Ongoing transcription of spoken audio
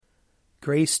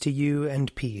Grace to you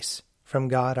and peace from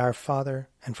God our Father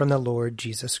and from the Lord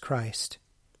Jesus Christ.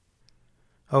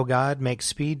 O God, make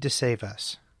speed to save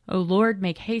us. O Lord,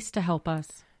 make haste to help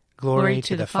us. Glory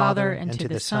to the Father, and to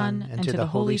the Son, and to the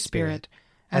Holy Spirit,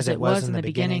 as it was in the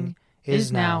beginning,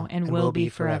 is now, and will be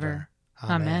forever.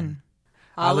 Amen.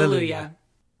 Alleluia.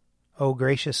 O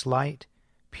gracious light,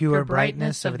 pure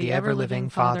brightness of the ever-living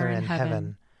Father in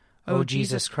heaven, O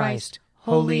Jesus Christ,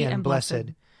 holy and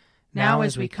blessed, now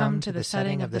as we come to the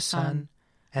setting of the sun,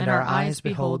 and our eyes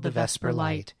behold the vesper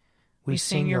light, we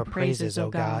sing your praises, O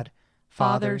God,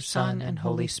 Father, Son, and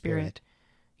Holy Spirit.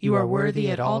 You are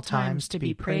worthy at all times to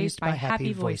be praised by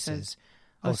happy voices,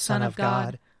 O Son of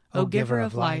God, O Giver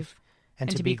of life, and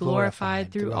to be glorified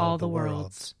through all the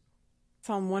worlds.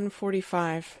 Psalm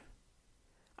 145.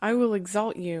 I will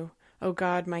exalt you, O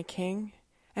God my King,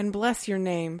 and bless your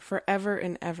name forever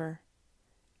and ever.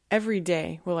 Every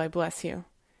day will I bless you,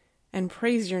 and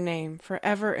praise your name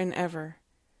forever and ever.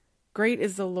 Great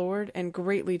is the Lord, and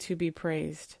greatly to be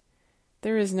praised.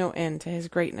 There is no end to his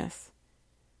greatness.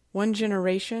 One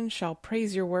generation shall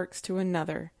praise your works to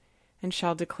another, and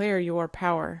shall declare your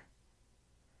power.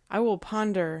 I will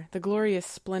ponder the glorious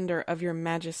splendor of your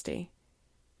majesty,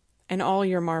 and all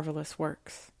your marvelous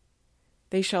works.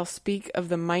 They shall speak of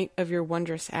the might of your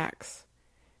wondrous acts,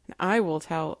 and I will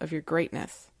tell of your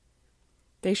greatness.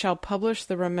 They shall publish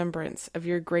the remembrance of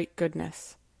your great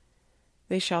goodness.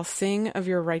 They shall sing of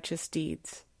your righteous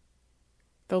deeds.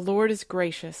 The Lord is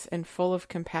gracious and full of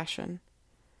compassion,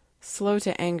 slow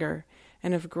to anger,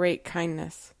 and of great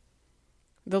kindness.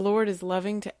 The Lord is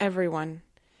loving to everyone,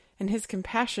 and his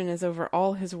compassion is over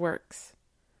all his works.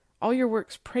 All your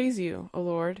works praise you, O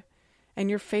Lord, and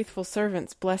your faithful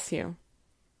servants bless you.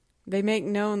 They make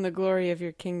known the glory of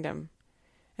your kingdom,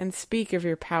 and speak of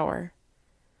your power,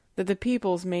 that the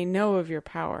peoples may know of your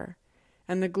power,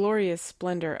 and the glorious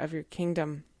splendor of your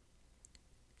kingdom.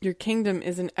 Your kingdom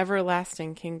is an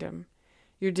everlasting kingdom.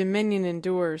 Your dominion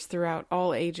endures throughout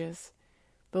all ages.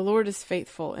 The Lord is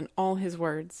faithful in all his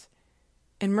words,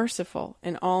 and merciful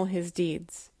in all his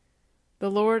deeds. The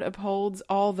Lord upholds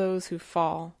all those who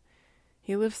fall.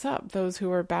 He lifts up those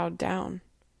who are bowed down.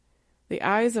 The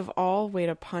eyes of all wait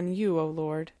upon you, O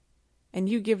Lord, and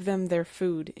you give them their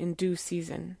food in due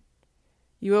season.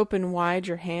 You open wide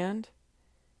your hand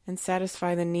and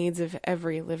satisfy the needs of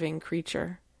every living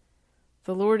creature.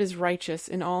 The Lord is righteous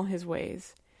in all his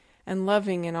ways, and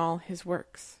loving in all his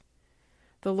works.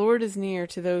 The Lord is near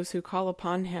to those who call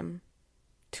upon him,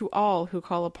 to all who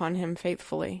call upon him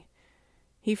faithfully.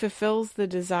 He fulfills the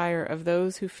desire of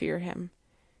those who fear him.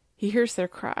 He hears their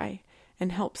cry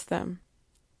and helps them.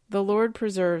 The Lord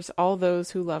preserves all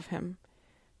those who love him,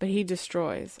 but he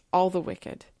destroys all the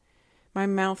wicked. My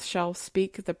mouth shall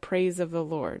speak the praise of the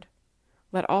Lord.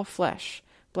 Let all flesh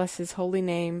bless his holy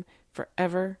name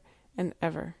forever and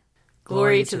ever.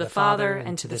 Glory to the Father,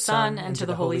 and to the Son, and to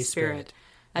the Holy Spirit,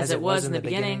 as it was in the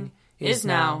beginning, is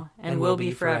now, and will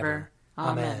be forever.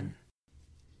 Amen.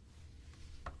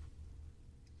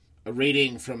 A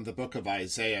reading from the book of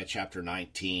Isaiah, chapter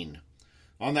 19.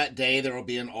 On that day there will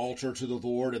be an altar to the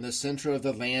Lord in the center of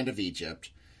the land of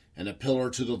Egypt, and a pillar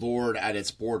to the Lord at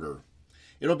its border.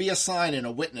 It will be a sign and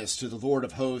a witness to the Lord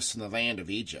of hosts in the land of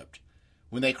Egypt.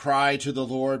 When they cry to the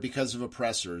Lord because of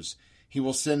oppressors, he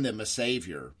will send them a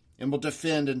Savior, and will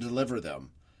defend and deliver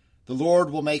them. The Lord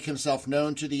will make himself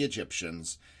known to the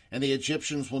Egyptians, and the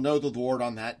Egyptians will know the Lord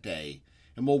on that day,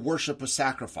 and will worship with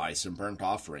sacrifice and burnt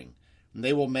offering. And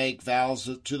they will make vows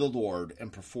to the Lord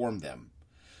and perform them.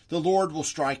 The Lord will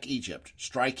strike Egypt,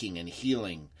 striking and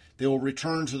healing. They will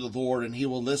return to the Lord, and he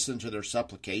will listen to their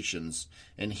supplications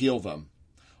and heal them.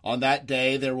 On that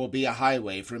day there will be a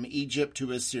highway from Egypt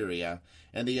to Assyria,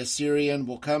 and the Assyrian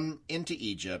will come into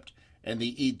Egypt, and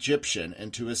the Egyptian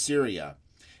into Assyria.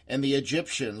 And the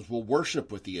Egyptians will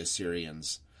worship with the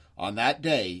Assyrians. On that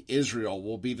day Israel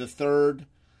will be the third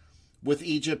with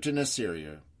Egypt and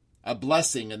Assyria, a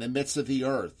blessing in the midst of the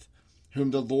earth, whom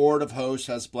the Lord of hosts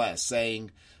has blessed, saying,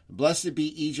 Blessed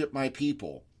be Egypt my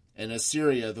people, and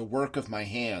Assyria the work of my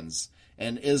hands,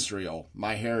 and Israel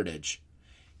my heritage.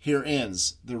 Here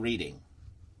ends the reading.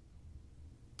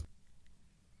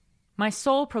 My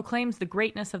soul proclaims the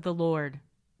greatness of the Lord.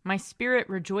 My spirit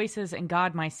rejoices in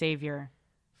God my Savior.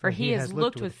 For he has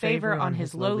looked with favor on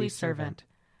his lowly servant.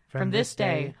 From this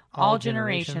day all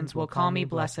generations will call me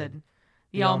blessed.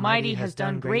 The Almighty has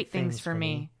done great things for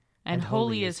me, and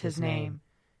holy is his name.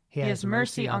 He has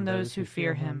mercy on those who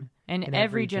fear him, in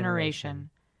every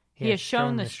generation. He has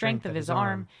shown the strength of his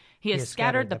arm. He has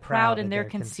scattered the proud in their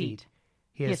conceit.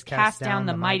 He has cast down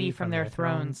the mighty from their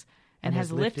thrones, and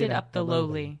has lifted up the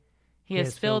lowly. He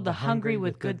has filled the hungry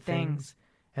with good things,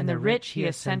 and the rich he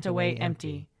has sent away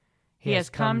empty. He has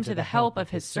come to the help of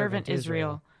his servant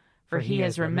Israel, for he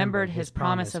has remembered his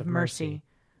promise of mercy,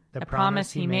 the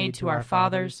promise he made to our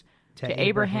fathers, to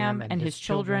Abraham and his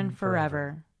children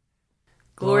forever.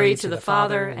 Glory to the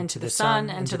Father, and to the Son,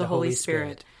 and to the Holy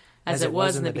Spirit, as it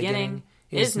was in the beginning,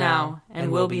 is now,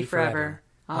 and will be forever.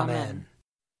 Amen.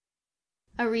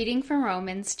 A reading from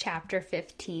Romans chapter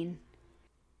 15.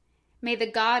 May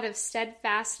the God of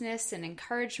steadfastness and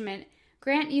encouragement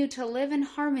grant you to live in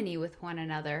harmony with one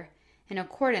another, in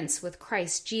accordance with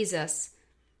Christ Jesus,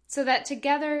 so that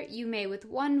together you may with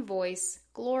one voice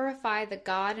glorify the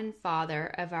God and Father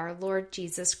of our Lord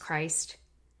Jesus Christ.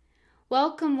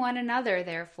 Welcome one another,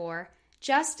 therefore,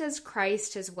 just as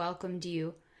Christ has welcomed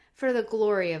you, for the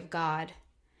glory of God.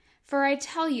 For I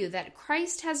tell you that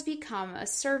Christ has become a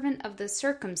servant of the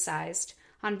circumcised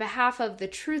on behalf of the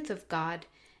truth of God,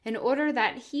 in order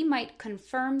that he might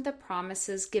confirm the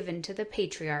promises given to the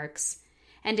patriarchs,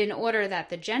 and in order that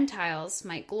the Gentiles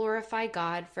might glorify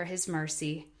God for his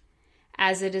mercy.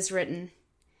 As it is written,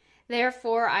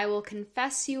 "Therefore I will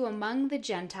confess you among the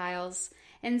Gentiles,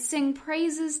 and sing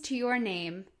praises to your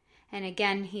name." And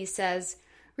again he says,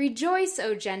 "Rejoice,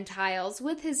 O Gentiles,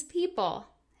 with his people."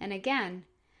 And again,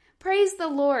 "Praise the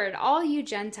Lord, all you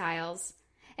Gentiles,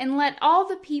 and let all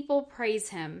the people praise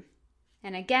him."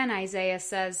 And again Isaiah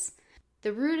says,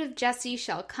 "The root of Jesse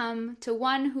shall come, to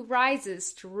one who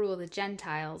rises to rule the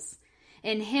Gentiles.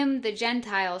 In him the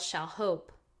Gentiles shall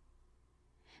hope."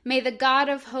 May the God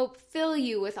of hope fill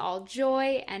you with all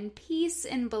joy and peace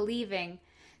in believing,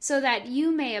 so that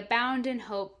you may abound in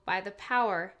hope by the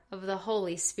power of the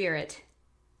Holy Spirit.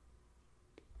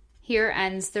 Here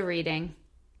ends the reading.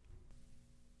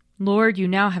 Lord, you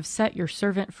now have set your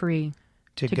servant free,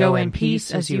 to go in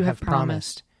peace as you have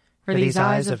promised. For these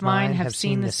eyes of mine have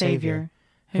seen the Savior,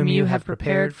 whom you have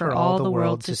prepared for all the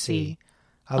world to see,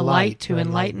 a light to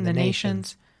enlighten the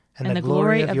nations, and the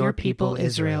glory of your people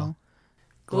Israel.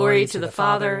 Glory to the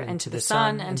Father, and to the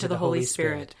Son, and to the Holy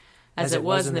Spirit, as it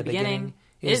was in the beginning,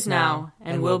 is now,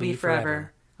 and will be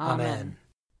forever. Amen.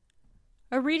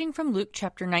 A reading from Luke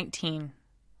chapter 19.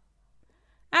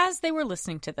 As they were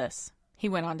listening to this, he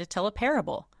went on to tell a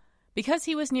parable, because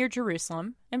he was near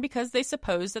Jerusalem, and because they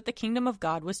supposed that the kingdom of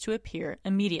God was to appear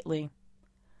immediately.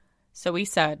 So he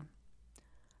said,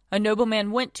 "A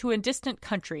nobleman went to a distant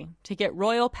country to get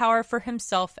royal power for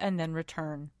himself and then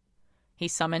return. He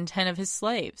summoned 10 of his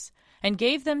slaves, and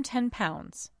gave them 10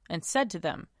 pounds, and said to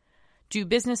them, 'Do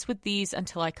business with these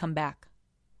until I come back.'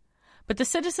 But the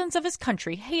citizens of his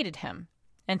country hated him,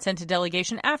 and sent a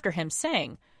delegation after him,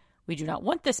 saying, 'We do not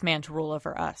want this man to rule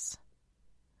over us.'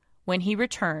 When he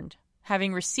returned,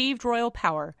 having received royal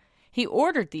power, he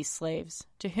ordered these slaves,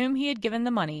 to whom he had given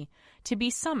the money, to be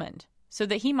summoned, so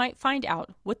that he might find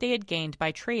out what they had gained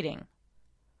by trading.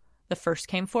 The first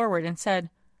came forward and said,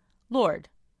 'Lord,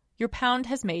 your pound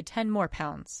has made 10 more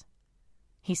pounds.'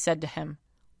 He said to him,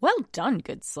 'Well done,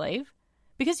 good slave.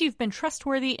 Because you've been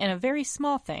trustworthy in a very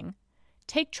small thing,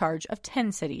 take charge of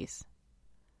 10 cities.'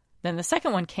 Then the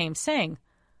second one came, saying,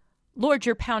 'Lord,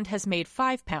 your pound has made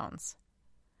 5 pounds.'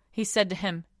 He said to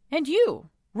him, 'And you,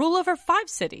 rule over 5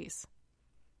 cities.'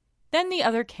 Then the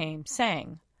other came,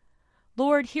 saying,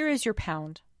 'Lord, here is your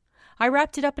pound. I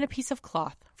wrapped it up in a piece of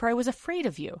cloth, for I was afraid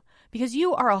of you, because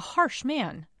you are a harsh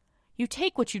man. You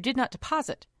take what you did not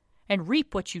deposit, and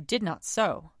reap what you did not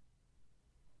sow.'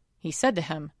 He said to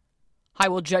him, 'I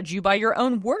will judge you by your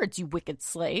own words, you wicked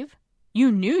slave.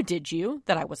 You knew, did you,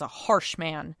 that I was a harsh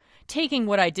man, taking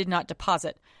what I did not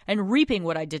deposit, and reaping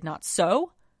what I did not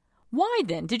sow? Why,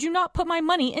 then, did you not put my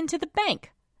money into the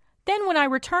bank? Then when I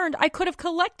returned, I could have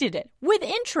collected it with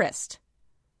interest.'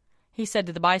 He said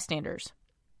to the bystanders,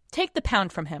 'Take the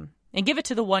pound from him, and give it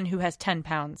to the one who has 10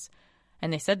 pounds.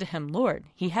 And they said to him, 'Lord,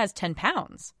 he has 10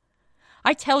 pounds.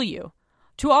 I tell you,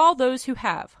 to all those who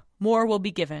have, more will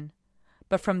be given.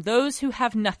 But from those who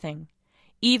have nothing,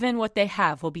 even what they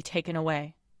have will be taken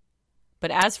away.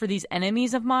 But as for these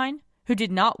enemies of mine, who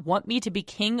did not want me to be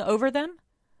king over them,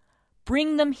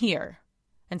 bring them here,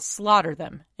 and slaughter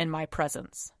them in my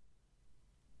presence.'"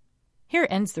 Here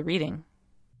ends the reading.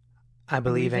 I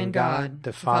believe in God,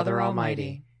 the Father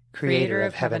Almighty, creator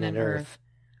of heaven and earth.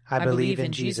 I believe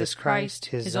in Jesus Christ,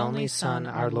 his only Son,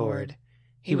 our Lord.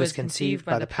 He was conceived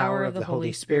by the power of the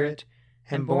Holy Spirit,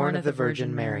 and born of the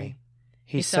Virgin Mary.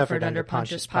 He suffered under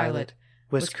Pontius Pilate,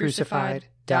 was crucified,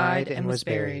 died, and was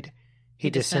buried. He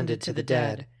descended to the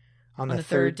dead. On the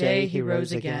 3rd day he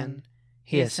rose again.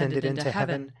 He ascended into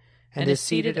heaven, and is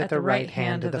seated at the right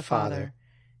hand of the Father.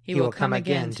 He will come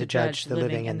again to judge the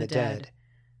living and the dead.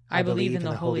 I believe in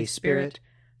the Holy Spirit,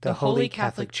 the Holy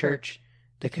Catholic Church,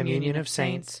 the communion of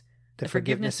saints, the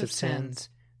forgiveness of sins,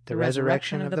 the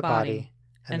resurrection of the body,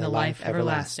 and the life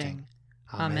everlasting.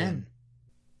 Amen.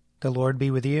 The Lord be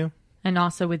with you. And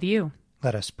also with you.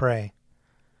 Let us pray.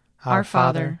 Our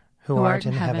Father, who art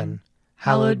in heaven,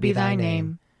 hallowed be thy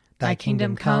name. Thy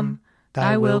kingdom come,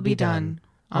 thy will be done,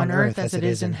 on earth as it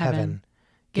is in heaven.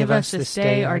 Give us this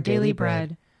day our daily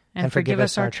bread, and forgive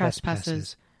us our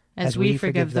trespasses, as we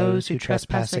forgive those who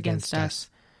trespass against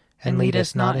us. And lead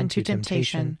us not into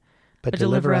temptation, but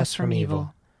deliver us from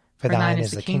evil. For thine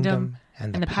is the kingdom,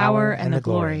 and the power, and the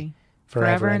glory,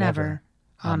 forever and ever.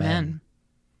 Amen.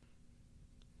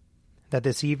 That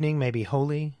this evening may be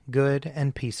holy, good,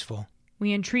 and peaceful.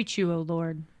 We entreat you, O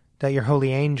Lord. That your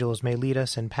holy angels may lead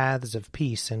us in paths of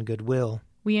peace and goodwill.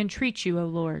 We entreat you, O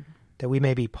Lord. That we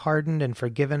may be pardoned and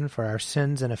forgiven for our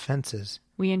sins and offenses.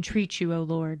 We entreat you, O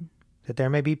Lord. That there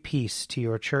may be peace to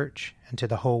your church and to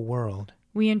the whole world.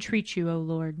 We entreat you, O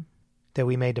Lord. That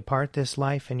we may depart this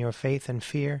life in your faith and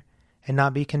fear, and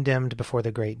not be condemned before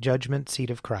the great judgment seat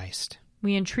of Christ.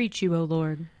 We entreat you, O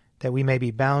Lord. That we may be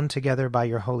bound together by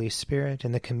your Holy Spirit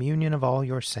in the communion of all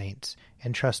your saints,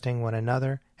 entrusting one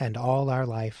another and all our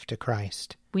life to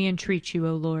Christ. We entreat you,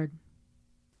 O Lord.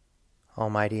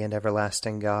 Almighty and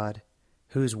everlasting God,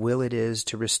 whose will it is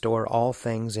to restore all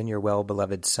things in your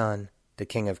well-beloved Son, the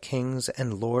King of kings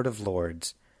and Lord of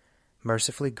lords,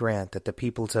 mercifully grant that the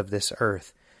peoples of this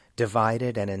earth,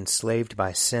 divided and enslaved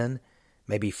by sin,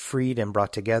 may be freed and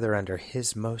brought together under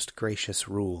his most gracious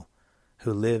rule,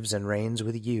 who lives and reigns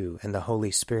with you in the Holy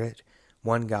Spirit,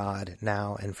 one God,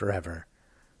 now and forever.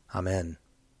 Amen.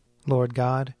 Lord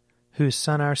God, whose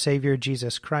Son, our Savior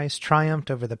Jesus Christ, triumphed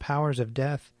over the powers of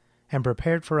death and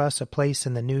prepared for us a place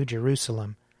in the New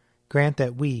Jerusalem, grant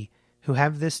that we, who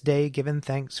have this day given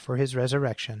thanks for his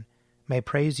resurrection, may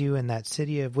praise you in that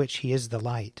city of which he is the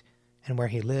light, and where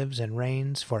he lives and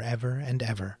reigns forever and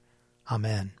ever.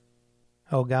 Amen.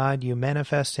 O God, you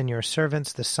manifest in your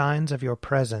servants the signs of your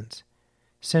presence.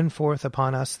 Send forth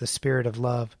upon us the Spirit of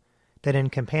love, that in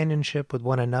companionship with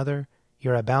one another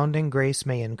your abounding grace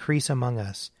may increase among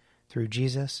us, through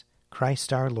Jesus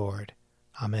Christ our Lord.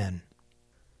 Amen.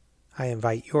 I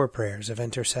invite your prayers of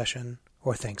intercession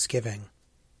or thanksgiving.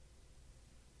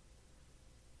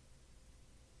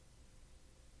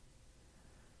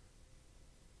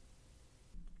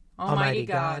 Almighty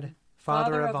God,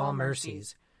 Father of all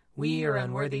mercies, we, your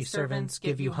unworthy servants,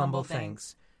 give you humble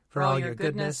thanks for all your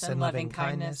goodness and loving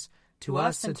kindness to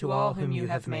us and to all whom you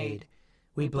have made.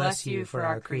 We bless you for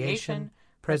our creation,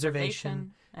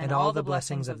 preservation, and all the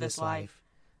blessings of this life,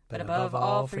 but above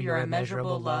all for your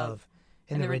immeasurable love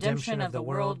in the redemption of the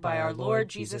world by our Lord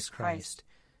Jesus Christ,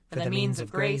 for the means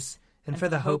of grace and for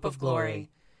the hope of glory.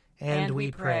 And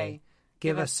we pray,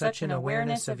 give us such an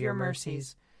awareness of your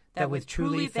mercies, that with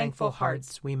truly thankful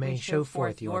hearts we may show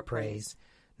forth your praise,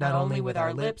 not only with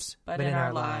our lips, but in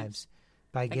our lives,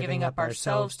 by giving up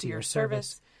ourselves to your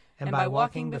service, and by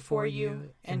walking before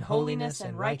you in holiness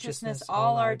and righteousness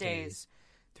all our days,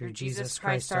 through Jesus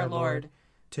Christ our Lord,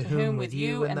 to whom with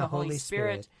you and the Holy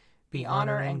Spirit be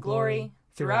honor and glory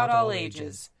throughout all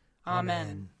ages.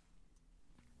 Amen.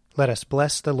 Let us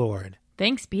bless the Lord.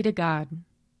 Thanks be to God.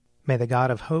 May the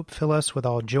God of hope fill us with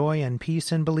all joy and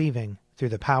peace in believing, through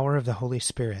the power of the Holy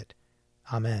Spirit.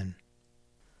 Amen.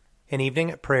 An Evening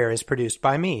at Prayer is produced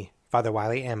by me, Father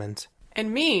Wiley Ammons.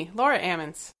 And me, Laura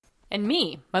Ammons. And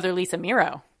me, Mother Lisa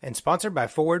Meirow. And sponsored by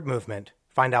Forward Movement.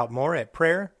 Find out more at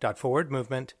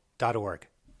prayer.forwardmovement.org.